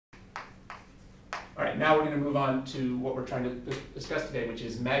All right, now we're going to move on to what we're trying to discuss today, which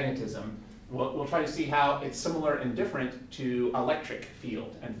is magnetism. We'll try to see how it's similar and different to electric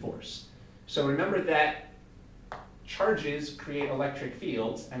field and force. So remember that charges create electric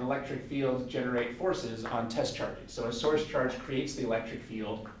fields, and electric fields generate forces on test charges. So a source charge creates the electric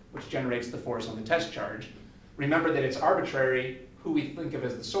field, which generates the force on the test charge. Remember that it's arbitrary who we think of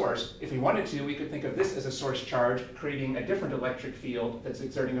as the source. If we wanted to, we could think of this as a source charge, creating a different electric field that's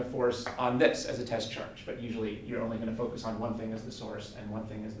exerting a force on this as a test charge. But usually, you're only going to focus on one thing as the source and one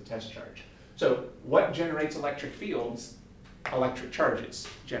thing as the test charge. So what generates electric fields? Electric charges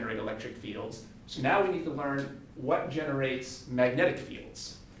generate electric fields. So now we need to learn what generates magnetic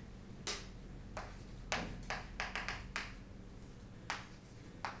fields.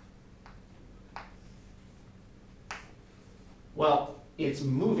 Well, it's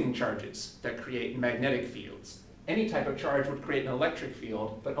moving charges that create magnetic fields. Any type of charge would create an electric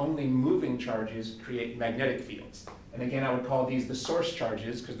field, but only moving charges create magnetic fields. And again, I would call these the source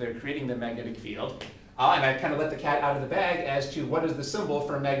charges because they're creating the magnetic field. And I kind of let the cat out of the bag as to what is the symbol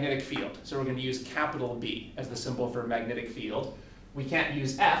for a magnetic field. So we're going to use capital B as the symbol for a magnetic field. We can't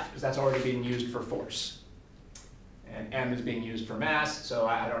use F because that's already being used for force. And M is being used for mass, so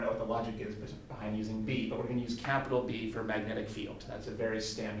I don't know what the logic is behind using B, but we're going to use capital B for magnetic field. That's a very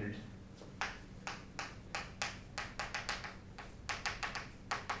standard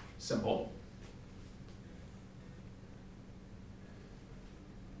symbol.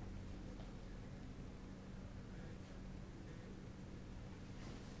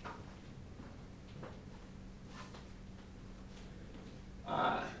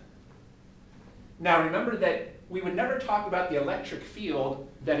 Now remember that we would never talk about the electric field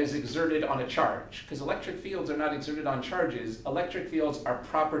that is exerted on a charge, because electric fields are not exerted on charges. Electric fields are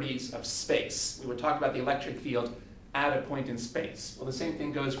properties of space. We would talk about the electric field at a point in space. Well, the same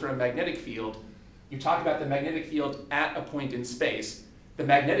thing goes for a magnetic field. You talk about the magnetic field at a point in space. The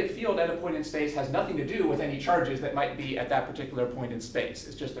magnetic field at a point in space has nothing to do with any charges that might be at that particular point in space.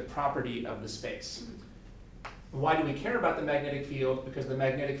 It's just a property of the space. Why do we care about the magnetic field? Because the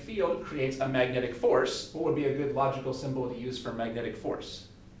magnetic field creates a magnetic force. What would be a good logical symbol to use for magnetic force?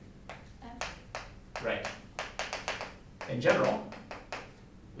 F. Right. In general,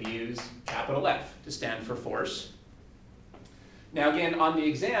 we use capital F to stand for force. Now again, on the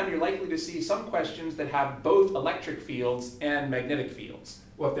exam, you're likely to see some questions that have both electric fields and magnetic fields.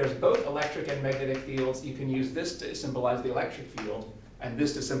 Well, if there's both electric and magnetic fields, you can use this to symbolize the electric field and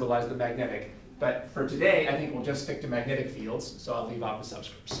this to symbolize the magnetic. But for today, I think we'll just stick to magnetic fields, so I'll leave out the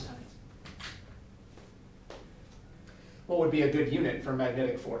subscripts. Okay. What would be a good unit for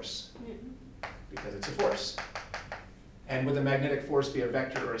magnetic force? Newton. Because it's a force. And would the magnetic force be a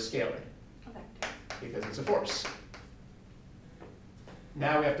vector or a scalar? A vector. Because it's a force.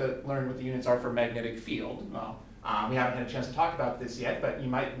 Now we have to learn what the units are for magnetic field. Well, we haven't had a chance to talk about this yet, but you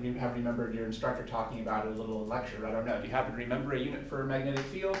might have remembered your instructor talking about it a little in lecture. I don't know. Do you happen to remember a unit for a magnetic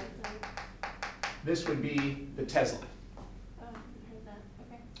field? This would be the Tesla. Oh, I haven't heard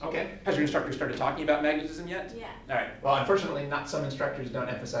that. Okay. Has your instructor started talking about magnetism yet? Yeah. All right. Well, unfortunately, not some instructors don't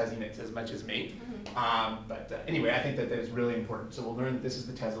emphasize units as much as me. Mm-hmm. Anyway, I think that is really important. So we'll learn that this is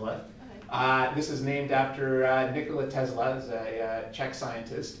the Tesla. Okay. This is named after Nikola Tesla, as a Czech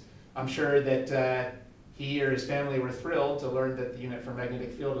scientist. I'm sure that he or his family were thrilled to learn that the unit for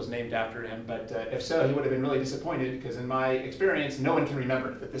magnetic field was named after him, but if so, he would have been really disappointed because in my experience, no one can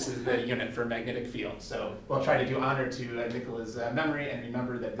remember that this is the unit for magnetic field. So we'll try to do honor to Nikola's memory and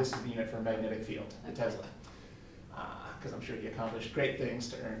remember that this is the unit for magnetic field, the Tesla. Because I'm sure he accomplished great things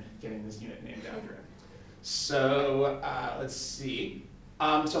to earn getting this unit named after him. So let's see.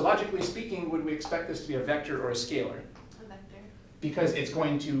 So logically speaking, would we expect this to be a vector or a scalar? A vector. Because it's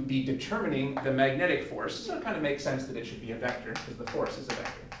going to be determining the magnetic force, so it kind of makes sense that it should be a vector, because the force is a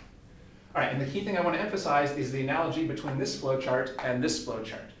vector. All right, and the key thing I want to emphasize is the analogy between this flowchart and this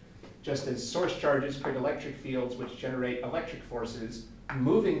flowchart. Just as source charges create electric fields which generate electric forces,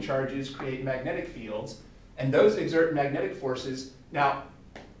 moving charges create magnetic fields, and those exert magnetic forces. Now,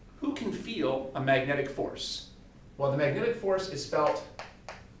 who can feel a magnetic force? Well, the magnetic force is felt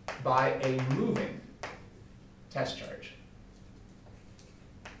by a moving test charge.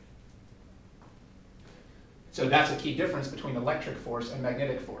 So that's a key difference between electric force and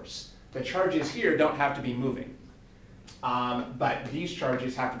magnetic force. The charges here don't have to be moving, but these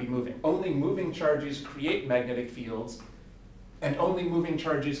charges have to be moving. Only moving charges create magnetic fields, and only moving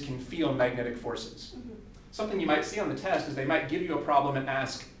charges can feel magnetic forces. Mm-hmm. Something you might see on the test is they might give you a problem and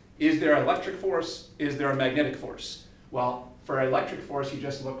ask, is there an electric force? Is there a magnetic force? Well, for electric force, you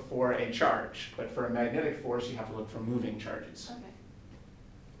just look for a charge, but for a magnetic force, you have to look for moving charges. Okay.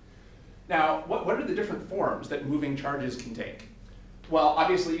 Now, what are the different forms that moving charges can take? Well,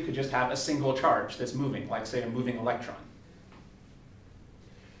 obviously you could just have a single charge that's moving, like say a moving electron.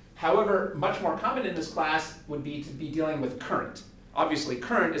 However, much more common in this class would be to be dealing with current. Obviously,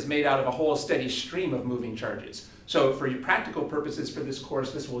 current is made out of a whole steady stream of moving charges. So for your practical purposes for this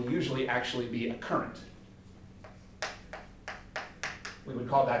course, this will usually actually be a current. We would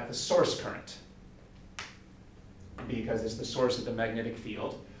call that the source current, because it's the source of the magnetic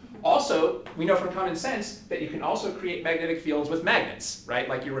field. Also, we know from common sense that you can also create magnetic fields with magnets, right?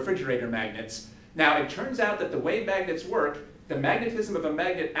 Like your refrigerator magnets. Now, it turns out that the way magnets work, the magnetism of a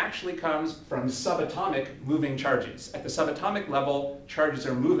magnet actually comes from subatomic moving charges. At the subatomic level, charges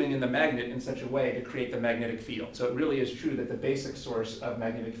are moving in the magnet in such a way to create the magnetic field. So it really is true that the basic source of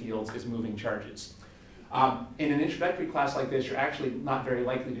magnetic fields is moving charges. In an introductory class like this, you're actually not very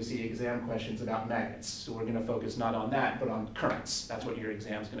likely to see exam questions about magnets. So we're going to focus not on that, but on currents. That's what your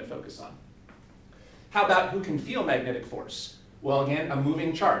exam is going to focus on. How about who can feel magnetic force? Well, again, a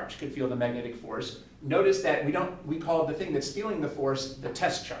moving charge could feel the magnetic force. Notice that we call the thing that's feeling the force the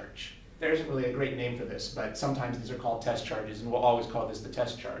test charge. There isn't really a great name for this, but sometimes these are called test charges, and we'll always call this the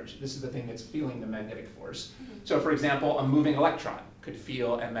test charge. This is the thing that's feeling the magnetic force. So for example, a moving electron could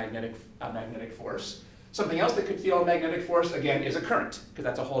feel a magnetic force. Something else that could feel a magnetic force, again, is a current, because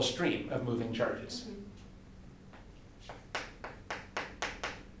that's a whole stream of moving charges.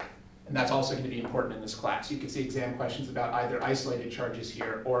 And that's also going to be important in this class. You can see exam questions about either isolated charges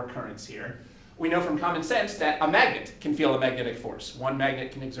here or currents here. We know from common sense that a magnet can feel a magnetic force. One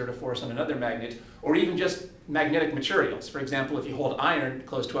magnet can exert a force on another magnet, or even just magnetic materials. For example, if you hold iron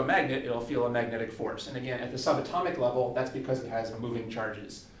close to a magnet, it'll feel a magnetic force. And again, at the subatomic level, that's because it has moving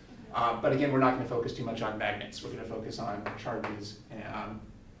charges. But again, we're not going to focus too much on magnets. We're going to focus on charges, and,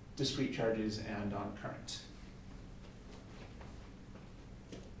 discrete charges, and on current.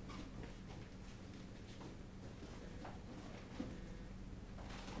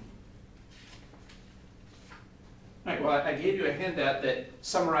 All right, well, I gave you a handout that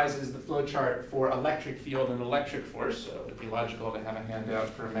summarizes the flow chart for electric field and electric force. So it would be logical to have a handout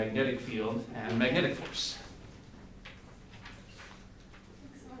for magnetic field and magnetic force.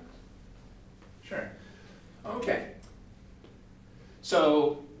 Sure. Okay.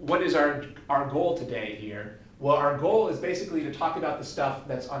 So what is our goal today here? Well, our goal is basically to talk about the stuff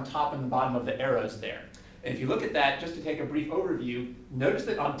that's on top and the bottom of the arrows there. And if you look at that, just to take a brief overview, notice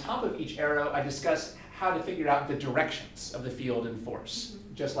that on top of each arrow, I discuss how to figure out the directions of the field and force,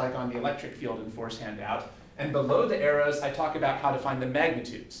 just like on the electric field and force handout. And below the arrows, I talk about how to find the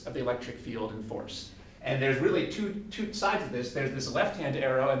magnitudes of the electric field and force. And there's really two sides of this. There's this left-hand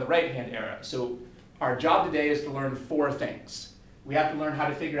arrow and the right-hand arrow. So our job today is to learn 4 things. We have to learn how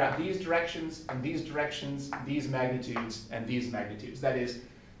to figure out these directions, and these directions, these magnitudes, and these magnitudes. That is,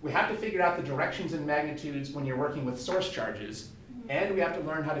 we have to figure out the directions and magnitudes when you're working with source charges, and we have to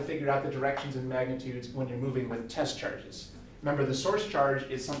learn how to figure out the directions and magnitudes when you're moving with test charges. Remember, the source charge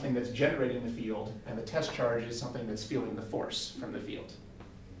is something that's generating the field, and the test charge is something that's feeling the force from the field.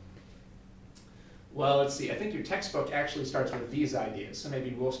 Well, let's see. I think your textbook actually starts with these ideas, so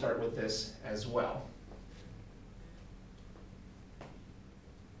maybe we'll start with this as well.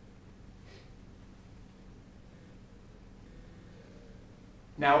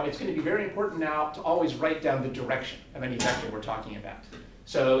 Now, it's going to be very important now to always write down the direction of any vector we're talking about.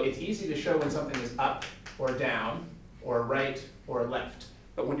 So it's easy to show when something is up or down, or right or left.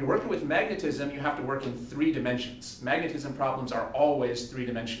 But when you're working with magnetism, you have to work in 3 dimensions. Magnetism problems are always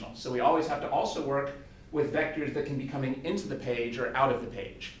 3-dimensional. So we always have to also work with vectors that can be coming into the page or out of the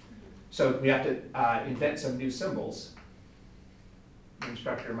page. So we have to invent some new symbols. The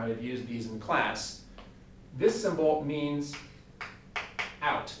instructor might have used these in class. This symbol means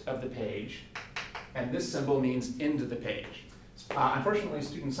out of the page, and this symbol means into the page. Unfortunately,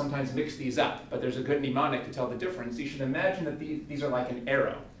 students sometimes mix these up, but there's a good mnemonic to tell the difference. You should imagine that these are like an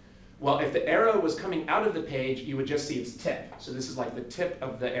arrow. Well, if the arrow was coming out of the page, you would just see its tip. So this is like the tip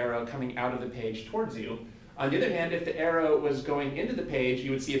of the arrow coming out of the page towards you. On the other hand, if the arrow was going into the page, you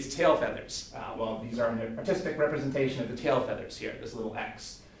would see its tail feathers. Well, these are an artistic representation of the tail feathers here, this little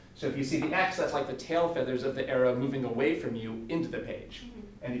X. So if you see the X, that's like the tail feathers of the arrow moving away from you into the page.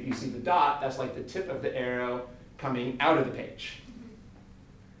 And if you see the dot, that's like the tip of the arrow coming out of the page.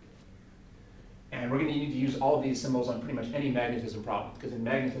 And we're going to need to use all of these symbols on pretty much any magnetism problem, because in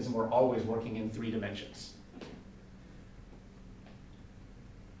magnetism, we're always working in 3 dimensions.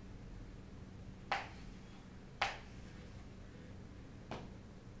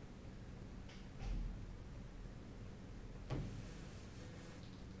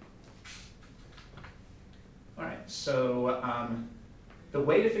 All right, so The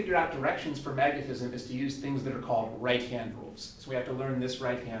way to figure out directions for magnetism is to use things that are called right-hand rules. So we have to learn this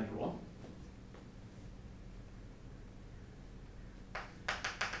right-hand rule.